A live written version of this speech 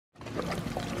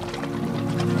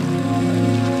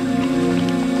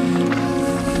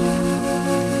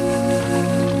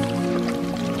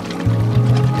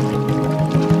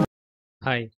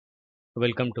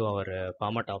Welcome to our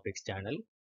Pharma Topics channel.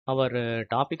 Our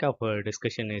topic of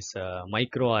discussion is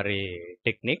microarray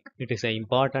technique. It is an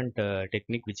important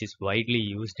technique which is widely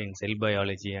used in cell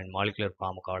biology and molecular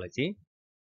pharmacology.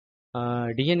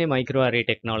 DNA microarray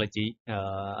technology,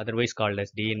 otherwise called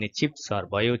as DNA chips or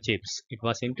biochips, it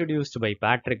was introduced by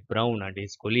Patrick Brown and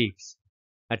his colleagues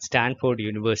at Stanford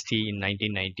University in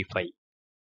 1995.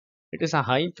 It is a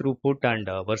high throughput and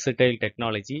versatile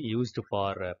technology used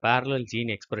for parallel gene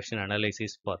expression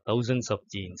analysis for thousands of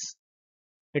genes.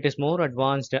 It is more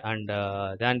advanced and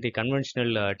than the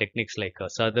conventional techniques like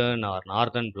southern or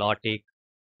northern blotting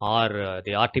or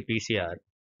the RT-PCR,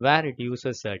 where it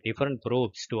uses different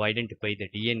probes to identify the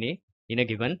DNA in a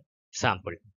given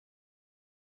sample.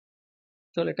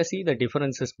 So let us see the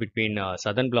differences between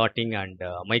southern blotting and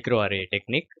microarray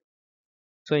technique.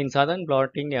 So in southern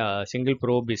blotting, a single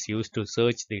probe is used to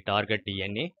search the target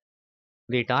DNA.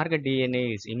 The target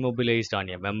DNA is immobilized on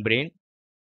a membrane.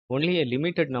 Only a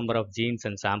limited number of genes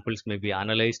and samples may be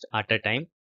analyzed at a time,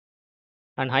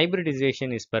 and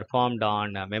hybridization is performed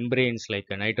on membranes like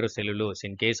nitrocellulose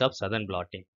in case of southern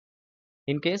blotting.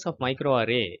 In case of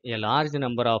microarray, a large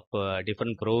number of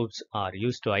different probes are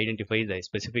used to identify the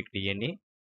specific DNA.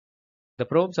 The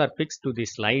probes are fixed to the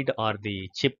slide or the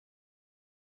chip.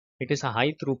 It is a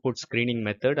high throughput screening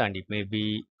method and it may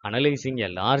be analyzing a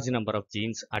large number of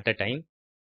genes at a time.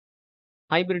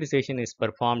 Hybridization is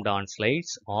performed on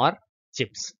slides or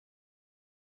chips.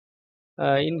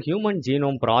 In human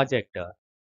genome project,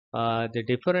 the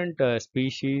different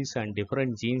species and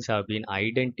different genes have been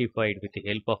identified with the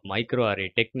help of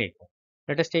microarray technique.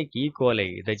 Let us take E.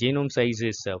 coli. The genome size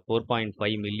is 4.5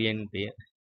 million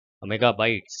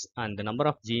megabytes and the number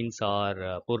of genes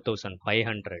are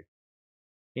 4,500.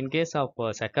 In case of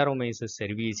Saccharomyces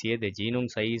cerevisiae, the genome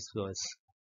size was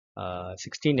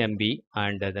 16 MB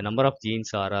and the number of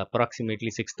genes are approximately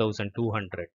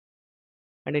 6,200.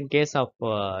 And in case of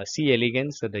C.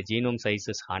 elegans, the genome size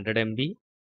is 100 MB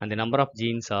and the number of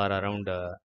genes are around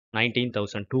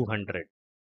 19,200.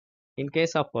 In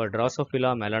case of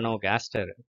Drosophila melanogaster,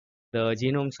 the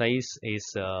genome size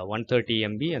is 130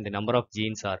 MB and the number of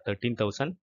genes are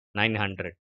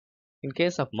 13,900. In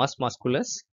case of Mus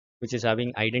musculus, which is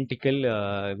having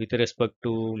identical with respect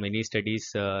to many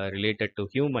studies related to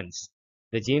humans,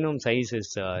 the genome size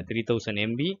is 3000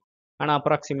 MB and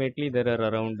approximately there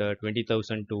are around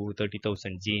 20,000 to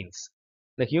 30,000 genes.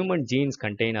 The human genes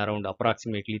contain around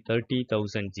approximately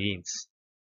 30,000 genes.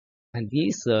 And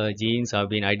these genes have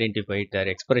been identified, their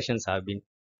expressions have been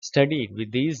studied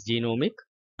with these genomic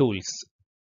tools.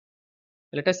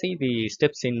 Let us see the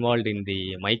steps involved in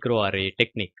the microarray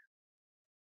technique.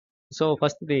 So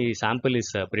first the sample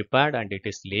is prepared and it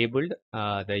is labeled.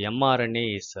 The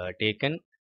mRNA is taken.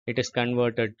 It is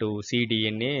converted to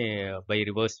cDNA by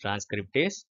reverse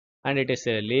transcriptase and it is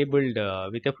labeled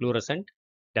with a fluorescent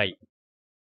dye.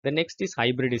 The next is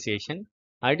hybridization.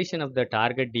 Addition of the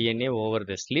target DNA over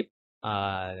the slip,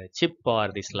 chip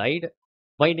or the slide.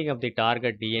 Binding of the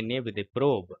target DNA with the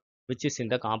probe which is in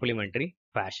the complementary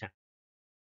fashion.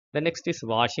 The next is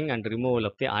washing and removal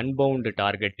of the unbound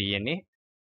target DNA.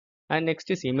 And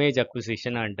next is image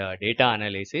acquisition and data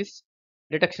analysis.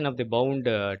 Detection of the bound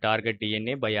target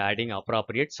DNA by adding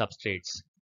appropriate substrates.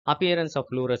 Appearance of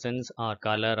fluorescence or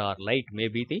color or light may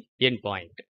be the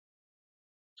endpoint.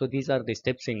 So these are the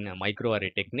steps in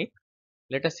microarray technique.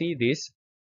 Let us see this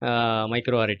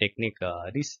microarray technique.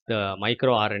 This the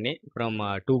microRNA from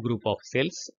two group of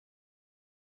cells,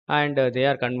 and they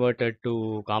are converted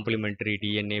to complementary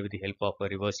DNA with the help of a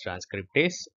reverse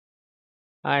transcriptase,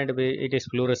 and it is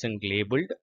fluorescent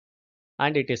labeled,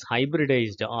 and it is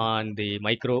hybridized on the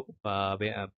micro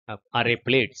array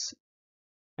plates,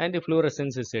 and the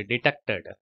fluorescence is detected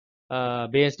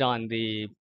based on the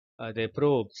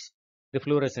probes. The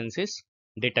fluorescence is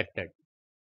detected.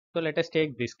 So let us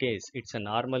take this case. It's a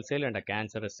normal cell and a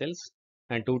cancerous cells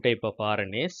and two type of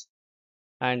RNAs,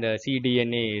 and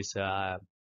cDNA is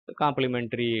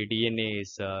complementary DNA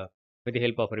is with the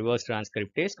help of reverse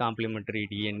transcriptase. Complementary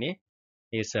DNA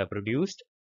is produced,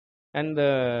 and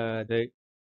the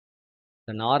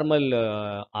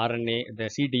normal RNA, the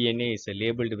cDNA is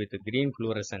labeled with green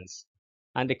fluorescence,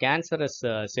 and the cancerous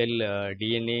cell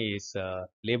DNA is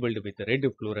labeled with red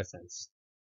fluorescence.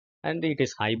 And it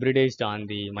is hybridized on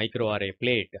the microarray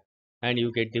plate and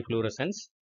you get the fluorescence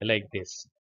like this.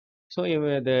 So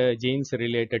the genes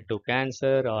related to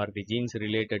cancer or the genes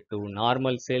related to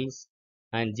normal cells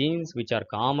and genes which are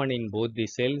common in both the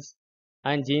cells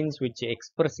and genes which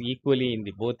express equally in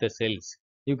the both the cells,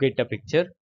 you get a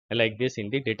picture like this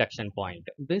in the detection point.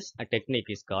 This technique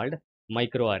is called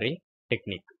microarray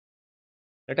technique.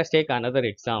 Let us take another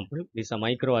example. This is a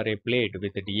microarray plate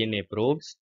with DNA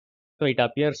probes. So it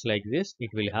appears like this.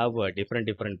 It will have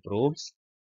different probes,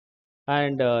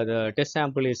 and the test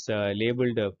sample is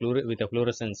labeled with a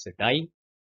fluorescence dye,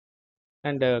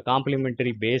 and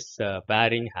complementary base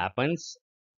pairing happens,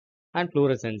 and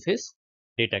fluorescence is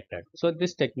detected. So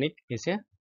this technique is a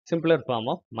simpler form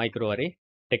of microarray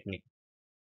technique.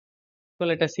 So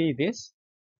let us see this.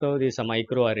 So this is a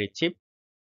microarray chip,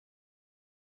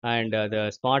 and the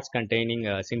spots containing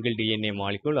a single DNA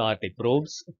molecule are the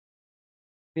probes.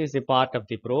 This is a part of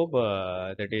the probe,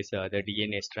 that is the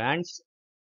DNA strands.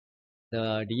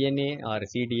 The DNA or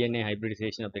cDNA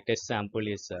hybridization of the test sample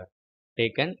is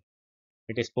taken.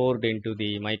 It is poured into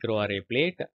the microarray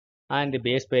plate, and the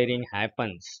base pairing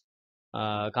happens.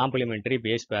 Complementary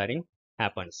base pairing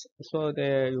happens. So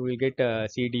you will get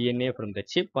cDNA from the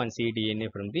chip and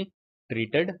cDNA from the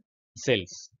treated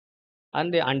cells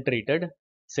and the untreated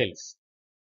cells.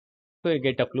 So you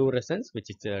get a fluorescence which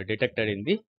is detected in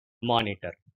the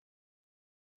monitor.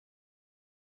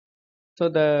 So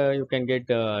you can get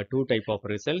two type of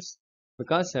results,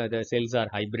 because the cells are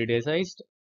hybridized,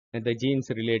 and the genes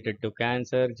related to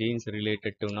cancer, genes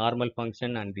related to normal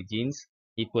function, and the genes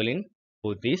equal in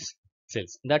both these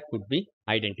cells that could be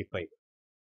identified.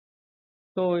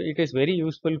 So it is very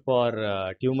useful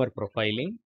for tumor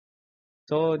profiling.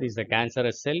 So this is a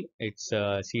cancerous cell, it's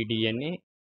cDNA.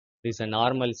 This is a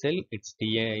normal cell, it's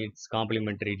DNA, it's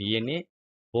complementary DNA.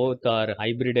 Both are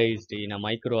hybridized in a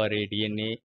microarray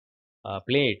DNA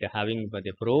plate having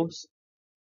the probes.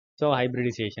 So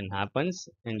hybridization happens,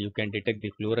 and you can detect the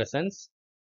fluorescence.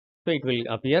 So it will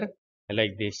appear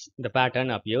like this. The pattern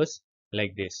appears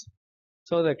like this.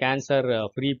 So the cancer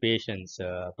free patients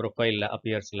profile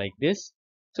appears like this.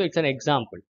 So it's an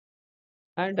example,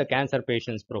 and the cancer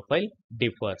patient's profile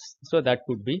differs. So that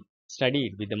could be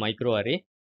studied with the microarray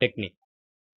technique.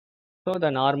 So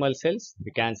the normal cells,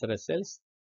 the cancerous cells.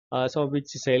 So which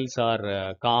cells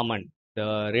are common?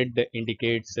 The red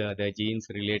indicates the genes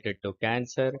related to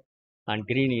cancer, and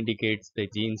green indicates the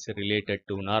genes related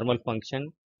to normal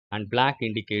function, and black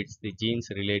indicates the genes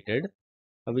related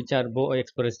which are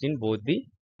expressed in both the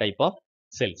type of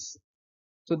cells.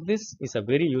 So this is a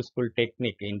very useful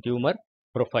technique in tumor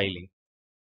profiling.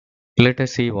 Let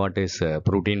us see what is a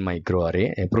protein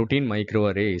microarray. A protein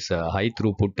microarray is a high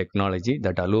throughput technology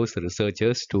that allows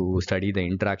researchers to study the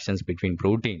interactions between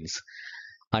proteins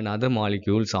and other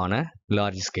molecules on a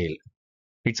large scale.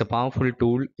 It's a powerful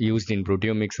tool used in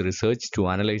proteomics research to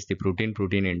analyze the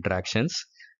protein-protein interactions,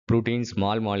 protein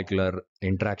small molecular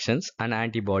interactions, and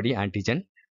antibody-antigen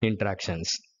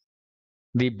interactions.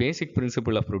 The basic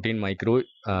principle of protein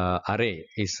microarray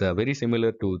is very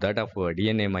similar to that of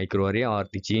DNA microarray or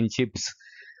the gene chips.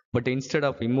 But instead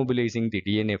of immobilizing the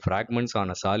DNA fragments on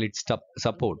a solid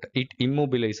support, it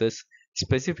immobilizes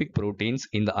specific proteins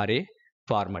in the array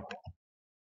format.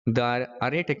 The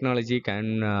array technology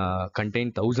can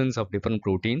contain thousands of different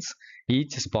proteins,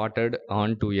 each spotted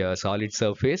onto a solid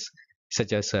surface,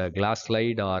 such as a glass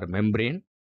slide or membrane.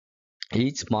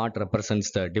 Each spot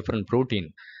represents the different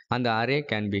protein, and the array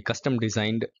can be custom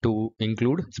designed to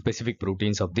include specific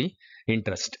proteins of the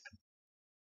interest.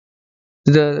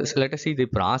 Let us see the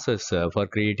process for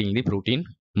creating the protein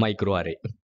microarray.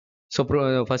 So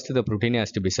first the protein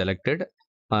has to be selected.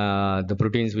 The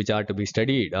proteins which are to be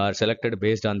studied are selected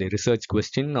based on the research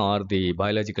question or the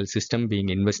biological system being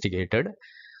investigated.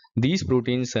 These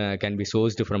proteins can be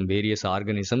sourced from various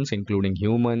organisms, including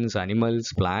humans, animals,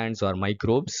 plants, or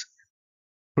microbes.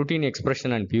 Protein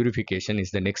expression and purification is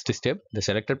the next step. The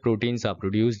selected proteins are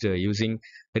produced using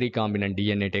recombinant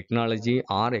DNA technology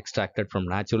or extracted from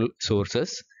natural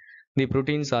sources. The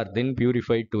proteins are then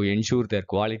purified to ensure their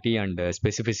quality and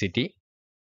specificity.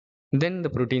 Then the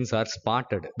proteins are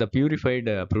spotted. The purified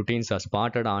proteins are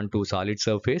spotted onto solid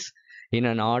surface in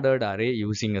an ordered array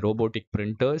using robotic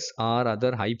printers or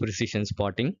other high precision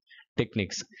spotting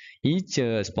techniques. Each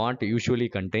spot usually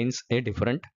contains a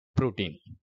different protein.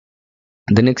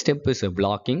 The next step is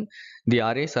blocking. The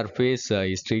array surface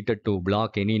is treated to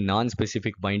block any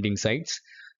non-specific binding sites,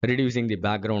 reducing the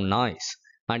background noise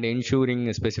and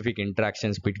ensuring specific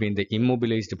interactions between the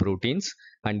immobilized proteins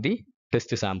and the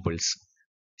test samples.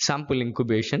 Sample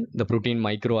incubation. The protein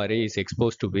microarray is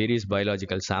exposed to various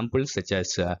biological samples such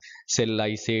as cell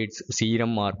lysates,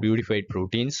 serum, or purified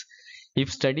proteins.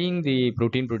 If studying the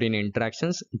protein-protein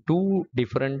interactions, two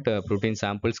different protein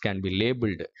samples can be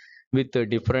labeled with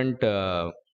different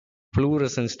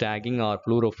fluorescence tagging or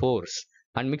fluorophores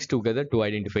and mixed together to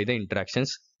identify the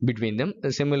interactions between them,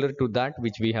 similar to that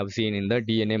which we have seen in the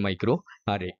DNA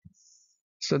microarray.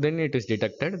 So then it is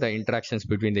detected, the interactions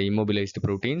between the immobilized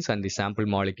proteins and the sample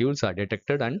molecules are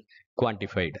detected and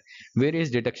quantified. Various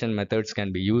detection methods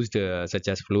can be used such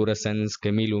as fluorescence,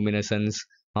 chemiluminescence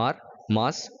or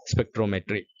mass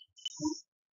spectrometry.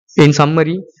 In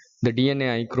summary, the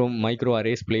DNA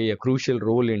microarrays play a crucial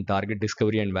role in target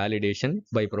discovery and validation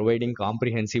by providing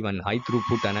comprehensive and high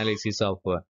throughput analysis of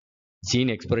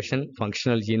gene expression,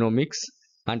 functional genomics,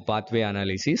 and pathway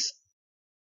analysis.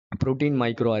 Protein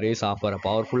microarrays offer a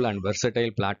powerful and versatile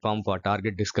platform for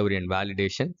target discovery and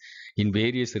validation in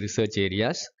various research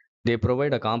areas. They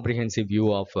provide a comprehensive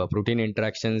view of protein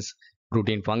interactions,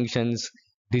 protein functions,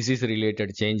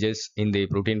 disease-related changes in the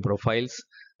protein profiles,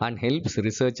 and helps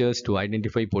researchers to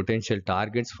identify potential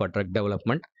targets for drug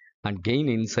development and gain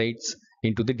insights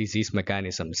into the disease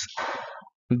mechanisms.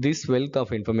 This wealth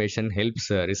of information helps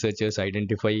researchers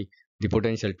identify the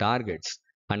potential targets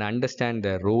and understand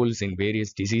their roles in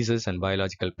various diseases and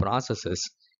biological processes.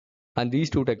 And these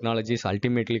two technologies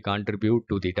ultimately contribute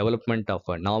to the development of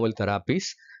novel therapies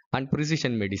and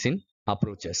precision medicine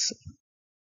approaches.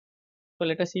 So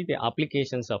let us see the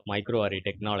applications of microarray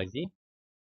technology.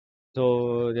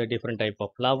 So the different type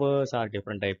of flowers or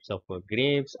different types of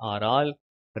grapes are all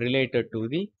related to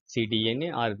the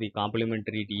cDNA or the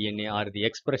complementary DNA or the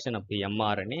expression of the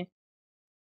mRNA,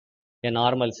 a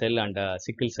normal cell and a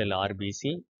sickle cell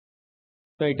RBC.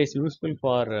 So it is useful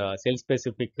for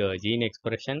cell-specific gene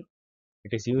expression.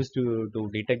 It is used to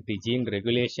detect the gene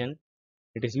regulation.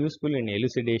 It is useful in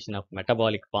elucidation of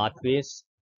metabolic pathways.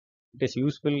 It is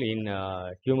useful in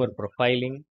tumor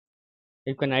profiling.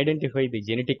 You can identify the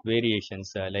genetic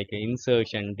variations like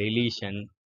insertion, deletion,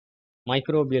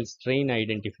 microbial strain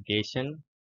identification.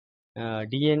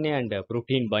 DNA and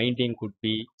protein binding could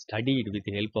be studied with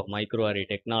the help of microarray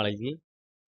technology.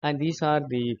 And these are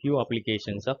the few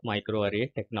applications of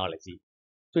microarray technology.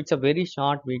 So it's a very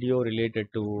short video related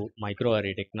to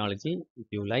microarray technology. If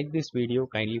you like this video,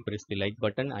 kindly press the like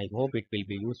button. I hope it will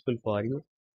be useful for you.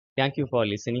 Thank you for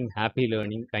listening. Happy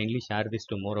learning. Kindly share this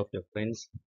to more of your friends.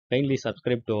 Kindly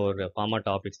subscribe to our Pharma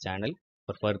Topics channel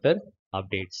for further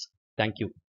updates. Thank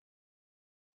you.